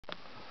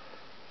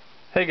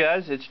Hey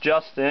guys, it's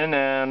Justin,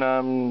 and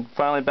I'm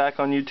finally back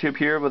on YouTube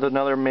here with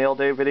another Mail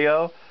Day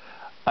video.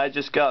 I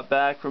just got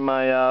back from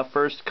my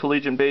first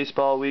collegiate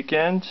baseball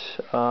weekend.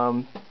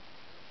 I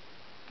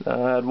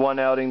had one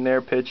outing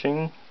there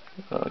pitching,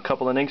 a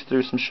couple innings,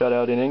 threw some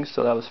shutout innings,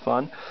 so that was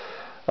fun.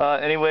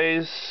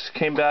 Anyways,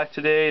 came back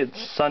today.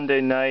 It's Sunday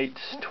night,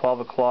 12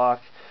 o'clock,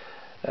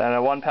 and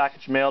a one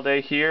package Mail Day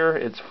here.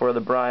 It's for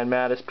the Brian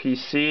Matusz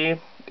PC.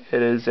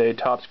 It is a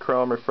Topps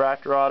Chrome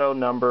Refractor auto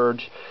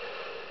numbered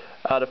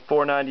out of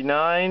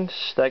 499.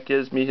 That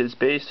gives me his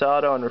base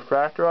auto and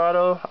refractor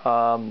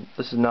auto.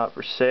 This is not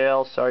for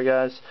sale, sorry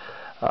guys.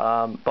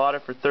 Bought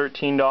it for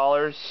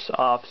 $13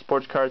 off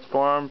Sports Cards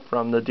Forum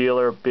from the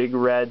dealer Big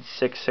Red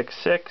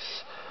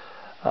 666.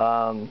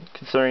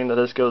 Considering that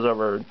this goes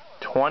over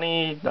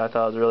 20, I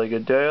thought it was a really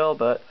good deal,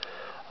 but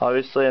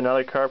obviously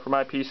another card for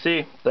my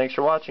PC. Thanks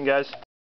for watching, guys.